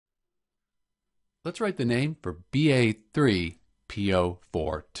Let's write the name for Ba3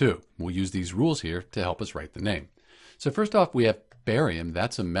 PO4 2. We'll use these rules here to help us write the name. So first off, we have barium,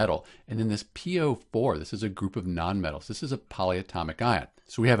 that's a metal, and then this PO4, this is a group of nonmetals. This is a polyatomic ion.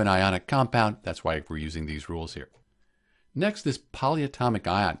 So we have an ionic compound, that's why we're using these rules here. Next, this polyatomic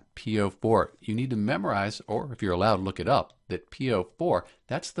ion, PO4, you need to memorize, or if you're allowed, look it up, that PO4,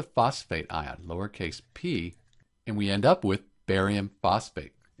 that's the phosphate ion, lowercase p, and we end up with barium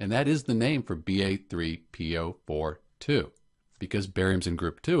phosphate. And that is the name for Ba3PO4 2. Because barium's in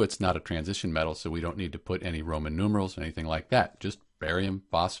group 2, it's not a transition metal, so we don't need to put any Roman numerals or anything like that, just barium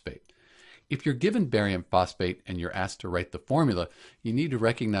phosphate. If you're given barium phosphate and you're asked to write the formula, you need to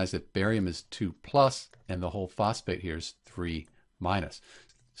recognize that barium is 2 plus and the whole phosphate here is 3 minus.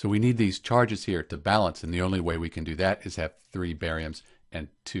 So we need these charges here to balance, and the only way we can do that is have 3 bariums and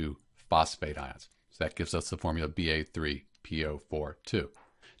 2 phosphate ions. So that gives us the formula Ba3PO4 2.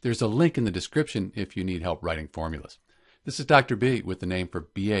 There's a link in the description if you need help writing formulas. This is Dr. B with the name for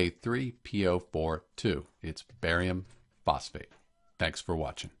Ba3PO4 2. It's barium phosphate. Thanks for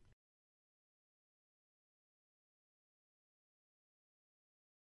watching.